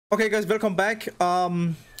Okay guys, welcome back.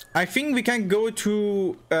 I think we can go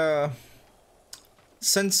to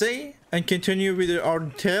Sensei and continue with our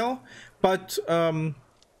tale, but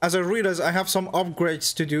as a reader I have some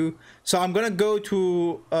upgrades to do, so I'm gonna go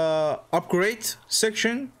to upgrade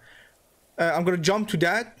section. I'm gonna jump to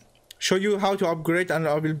that, show you how to upgrade, and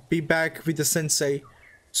I will be back with the Sensei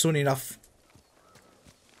soon enough.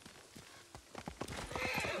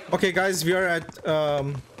 Okay guys, we are at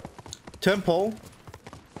temple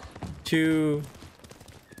to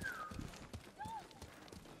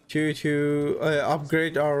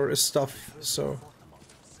upgrade our stuff. So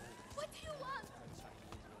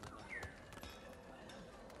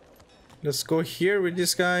let's go here with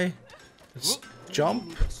this guy. Let's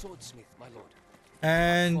jump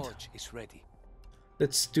and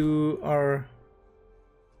let's do our.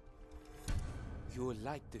 You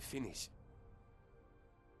like the finish.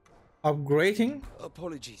 Upgrading.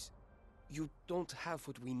 Apologies. You don't have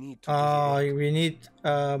what we need to we need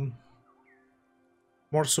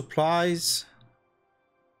more supplies,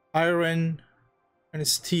 iron and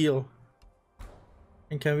steel.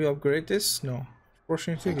 And can we upgrade this? No,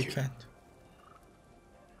 fortunately we can't.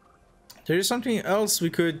 There is something else we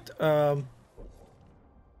could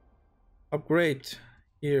upgrade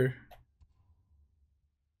here.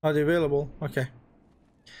 Not available. Okay,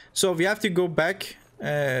 so we have to go back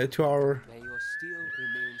to our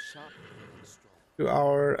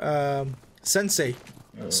sensei.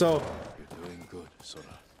 So you're doing good, Sora.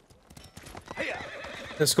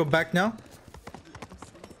 Let's go back now.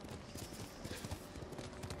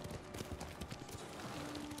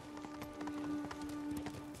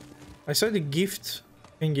 I saw the gift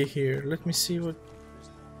thingy here. Let me see what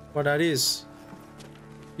that is.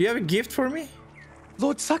 Do you have a gift for me?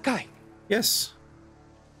 Lord Sakai. Yes.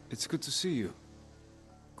 It's good to see you.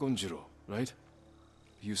 Gonjiro, right?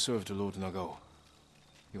 You served Lord Nagao.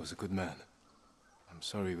 He was a good man. I'm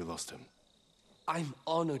sorry we lost him. I'm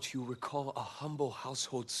honored you recall a humble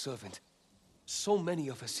household servant. So many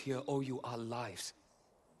of us here owe you our lives.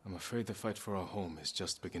 I'm afraid the fight for our home is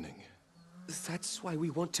just beginning. That's why we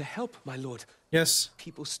want to help, my lord. Yes.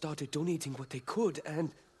 People started donating what they could,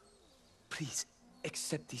 and please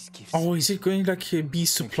accept these gifts. Oh, is it going like be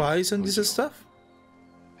supplies and this stuff?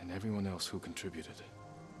 And everyone else who contributed.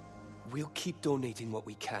 We'll keep donating what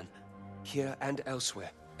we can, here and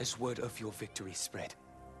elsewhere, as word of your victory spread.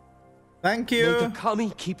 Thank you. May the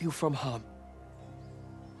Kami keep you from harm.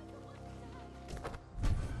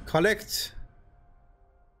 Collect.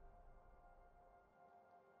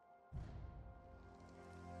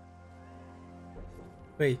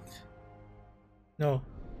 Wait. No.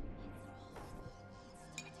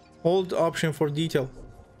 Hold option for detail.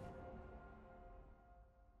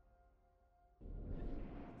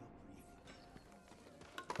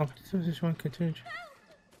 This one continued.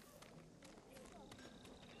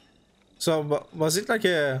 So was it like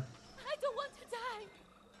a? I don't want to die.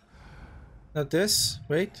 Not this.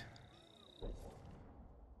 Wait.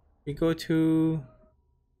 We go to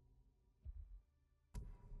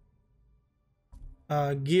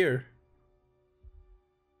gear.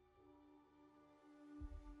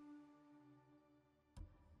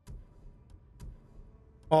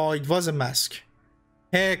 Oh, it was a mask.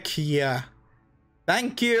 Heck yeah.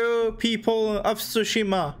 Thank you, people of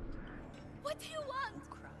Tsushima. What do you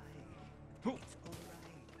want?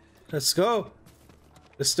 Let's go.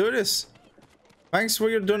 Let's do this. Thanks for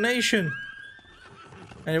your donation.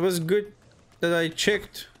 And it was good that I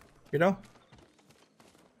checked, you know.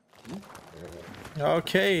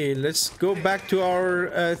 Okay, let's go back to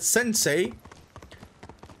our sensei.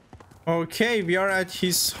 Okay, we are at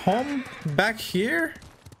his home back here,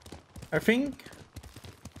 I think.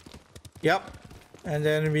 Yep. And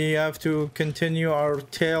then we have to continue our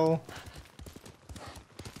tale.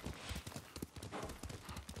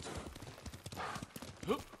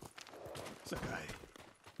 Sakai.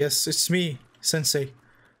 Yes, it's me, Sensei.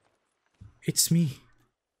 It's me.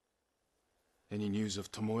 Any news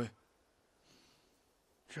of Tomoe?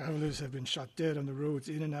 Travelers have been shot dead on the roads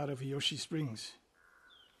in and out of Hiyoshi Springs.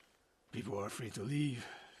 People are afraid to leave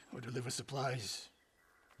or deliver supplies.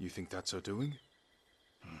 You think that's our doing?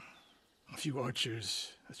 A few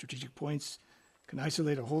archers at strategic points can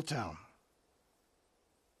isolate a whole town.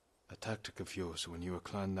 A tactic of yours when you were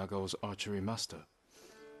Clan Nagao's archery master.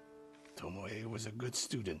 Tomoe was a good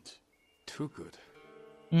student. Too good.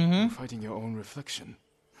 Mm-hmm. Fighting your own reflection.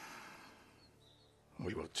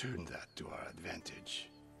 We will turn that to our advantage.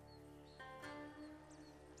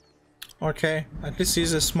 Okay, at least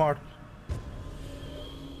he's a smart.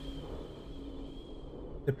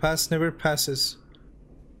 The past never passes.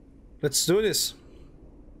 Let's do this.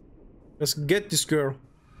 Let's get this girl.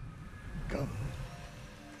 Come.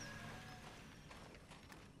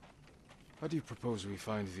 How do you propose we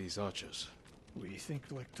find these archers? We think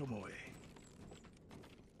like Tomoe.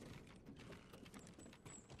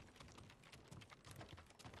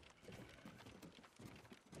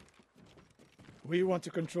 We want to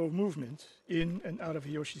control movement in and out of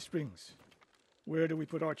Hiyoshi Springs. Where do we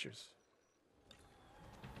put archers?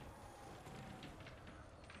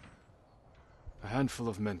 A handful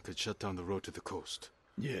of men could shut down the road to the coast.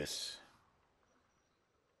 Yes.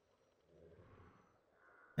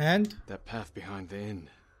 And? That path behind the inn.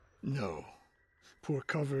 No. Poor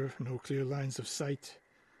cover, no clear lines of sight.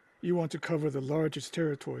 You want to cover the largest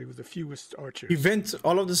territory with the fewest archers. He went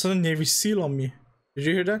all of a sudden Navy SEAL on me. Did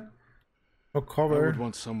you hear that? No cover. I would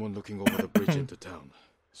want someone looking over the bridge into town.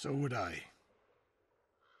 So would I.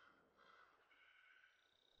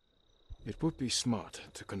 It would be smart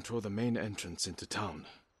to control the main entrance into town.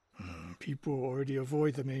 People already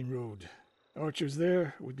avoid the main road. Archers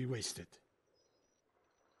there would be wasted.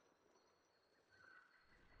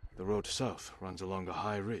 The road south runs along a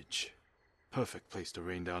high ridge. Perfect place to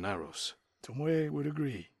rain down arrows. Tomoe would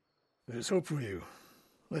agree. There's hope for you.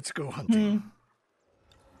 Let's go hunting.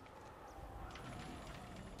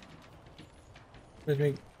 Let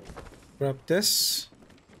me grab this.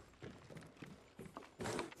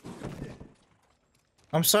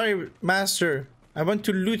 I'm sorry, master. I want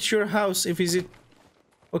to loot your house if is it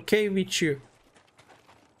okay with you.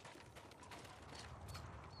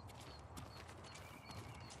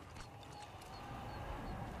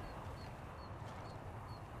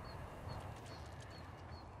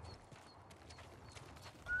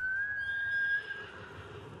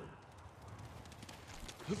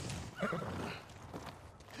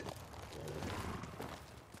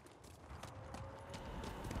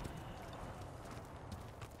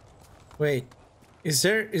 Wait, is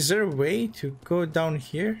there a way to go down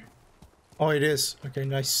here? Oh, it is. Okay,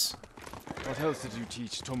 nice. What else did you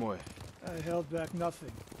teach Tomoe? I held back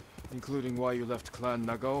nothing. Including why you left Clan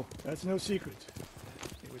Nagao? That's no secret.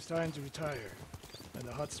 It was time to retire, and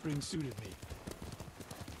the hot spring suited me.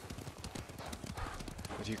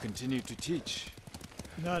 But you continued to teach.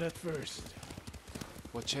 Not at first.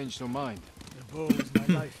 What changed your mind? The bow was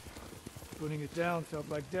my life. Putting it down felt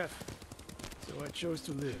like death, so I chose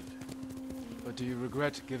to live. But do you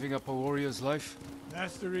regret giving up a warrior's life?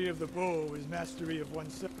 Mastery of the bow is mastery of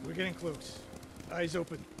oneself. We're getting close. Eyes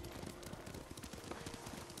open.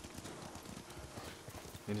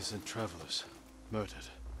 Innocent travelers, murdered.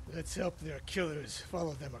 Let's help their killers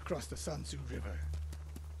follow them across the Sansu River.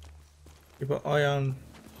 Keep an eye on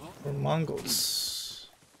for Mongols.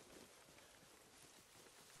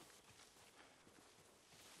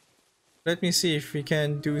 Let me see if we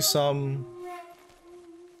can do some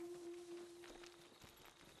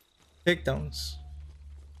takedowns.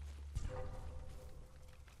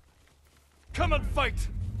 Come and fight!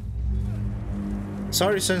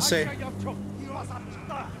 Sorry, Sensei.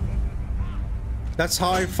 That's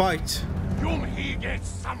how I fight.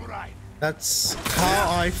 That's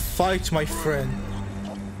how I fight, my friend.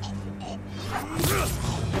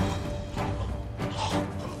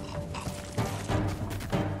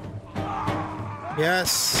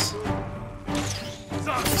 Yes.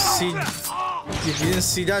 You didn't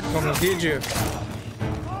see that coming, did you?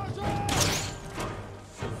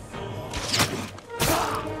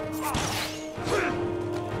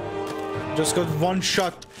 Just got one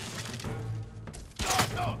shot.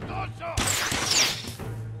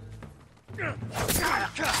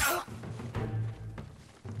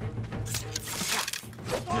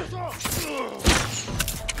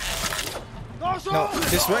 No,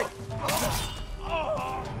 this way.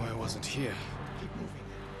 I wasn't here.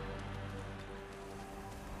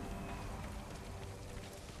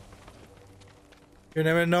 You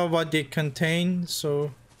never know what they contain,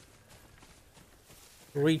 so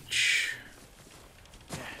reach.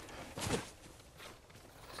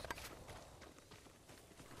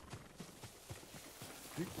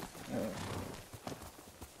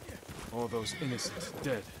 All those innocents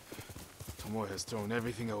dead. Tomoe has thrown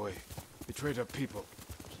everything away. Betrayed her people.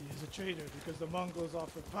 She is a traitor because the Mongols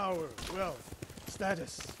offered power, wealth,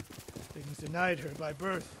 status. Things denied her by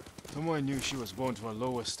birth. Tomoe knew she was born to a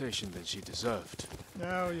lower station than she deserved.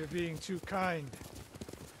 Now you're being too kind.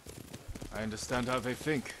 I understand how they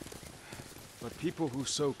think. But people who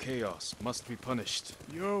sow chaos must be punished.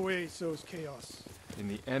 Your way sows chaos. In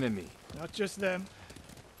the enemy. Not just them.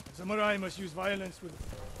 Samurai must use violence with...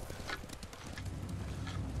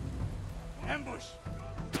 Ambush!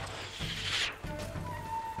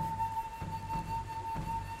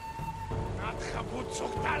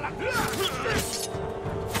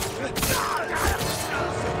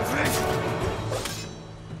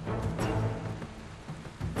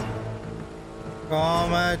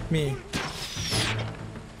 Come at me.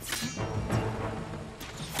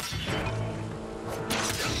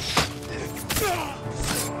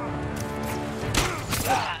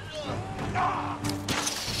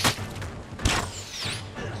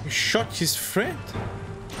 You shot his friend?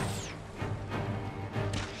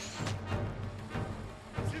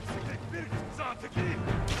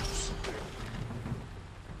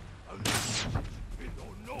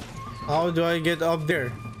 How do I get up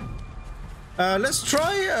there? Let's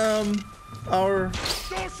try our...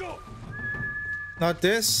 Not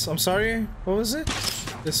this, I'm sorry. What was it?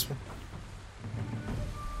 This one.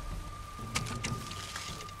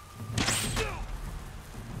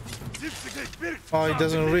 Oh, it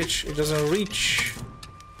doesn't reach. It doesn't reach.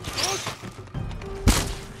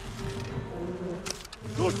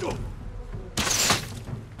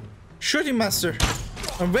 Shoot him, master.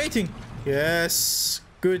 I'm waiting. Yes.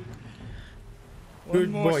 Good.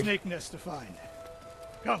 Good One more boy. snake nest to find.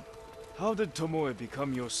 Come. How did Tomoe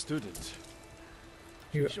become your student?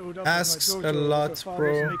 You Showed up asks at my a dojo with lot, her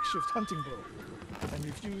father's bro. makeshift hunting bow and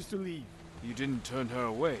refused to leave. You didn't turn her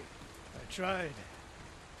away. I tried,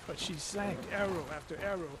 but she sank arrow after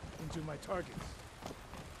arrow into my targets.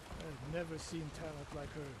 I've never seen talent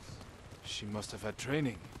like hers. She must have had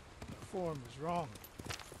training. Her form was wrong.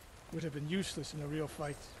 Would have been useless in a real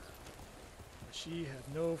fight. But she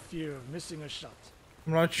had no fear of missing a shot.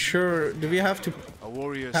 I'm not sure. Do we have to A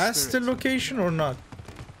warrior's pass the spirit. location or not?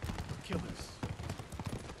 Killers.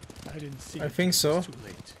 I didn't see I it. think It so. was too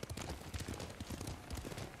late.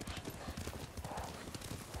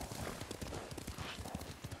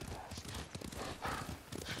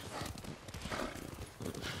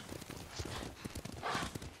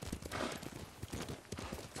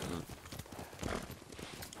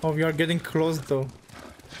 Oh, we are getting close though.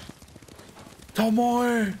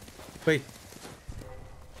 Tomoe! Wait.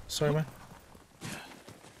 Sorry, man.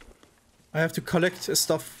 I have to collect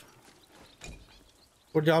stuff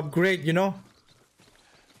for the upgrade, you know?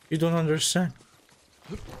 You don't understand.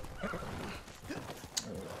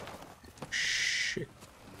 Shit.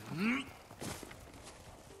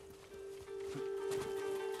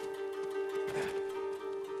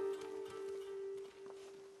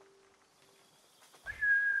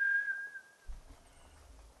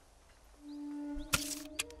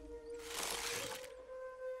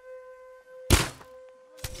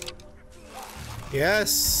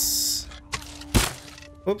 Yes.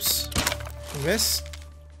 Oops. Missed.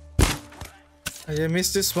 I did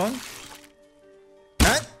miss this one.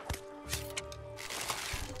 Huh?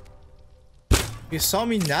 You saw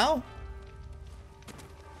me now?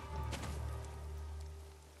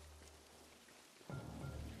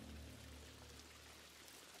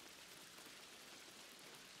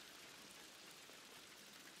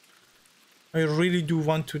 I really do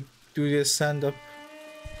want to do this stand up.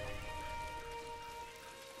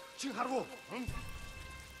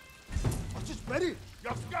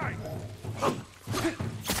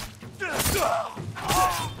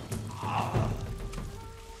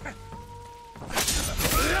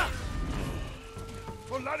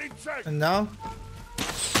 And now?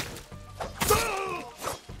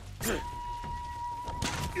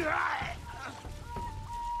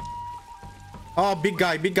 Oh, big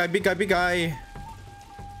guy, big guy, big guy, big guy.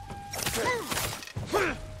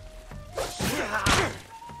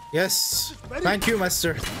 Yes. Thank you,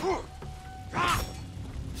 master.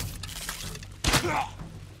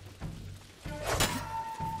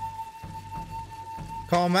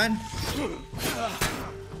 Come on, man.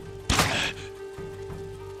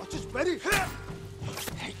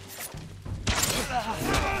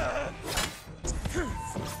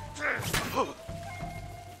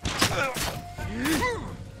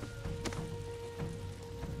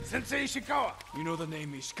 Sensei Ishikawa. You know the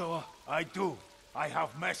name Ishikawa? I do. I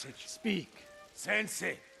have message. Speak.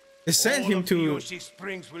 Sensei. They sent all him of to... Hiyoshi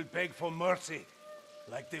Springs will beg for mercy,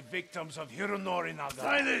 like the victims of Hironori Naga.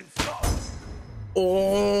 Silence!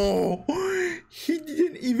 Oh, he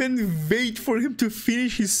didn't even wait for him to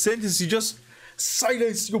finish his sentence. He just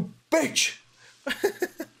silence, you bitch.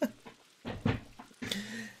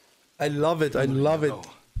 I love it. I love it.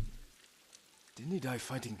 Didn't he die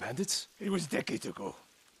fighting bandits? It was decades ago.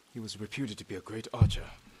 He was reputed to be a great archer.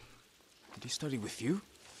 Did he study with you?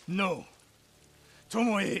 No.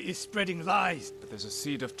 Tomoe is spreading lies. But there's a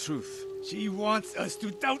seed of truth. She wants us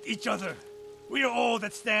to doubt each other. We are all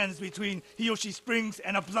that stands between Hiyoshi Springs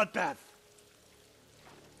and a bloodbath.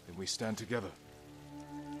 Then we stand together.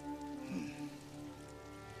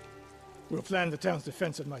 We'll plan the town's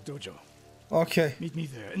defense at my dojo. Okay. Meet me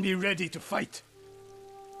there and be ready to fight.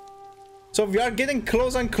 So we are getting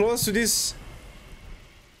close and close to this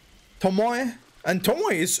Tomoe. And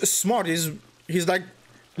Tomoe is smart. He's like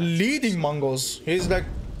leading Mongols. She's like,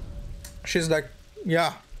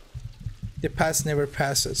 yeah, the past never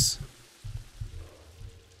passes.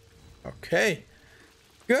 Okay,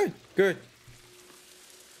 good.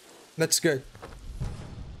 That's good.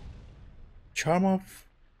 Charm of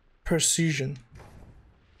precision.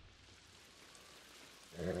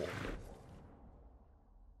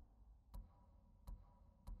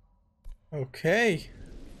 Okay.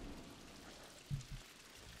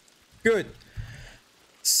 Good.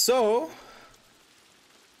 So,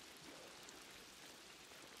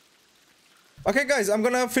 okay guys, I'm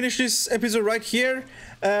gonna finish this episode right here.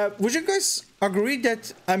 Would you guys agree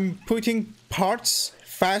that I'm putting parts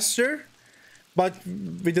faster, but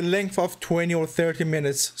with a length of 20 or 30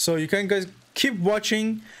 minutes? So you can guys keep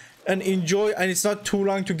watching and enjoy, and it's not too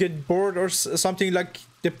long to get bored or something like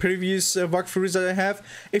the previous walkthroughs that I have.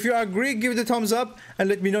 If you agree, give it a thumbs up and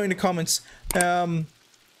let me know in the comments.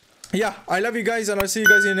 Yeah, I love you guys, and I'll see you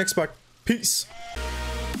guys in the next part. Peace.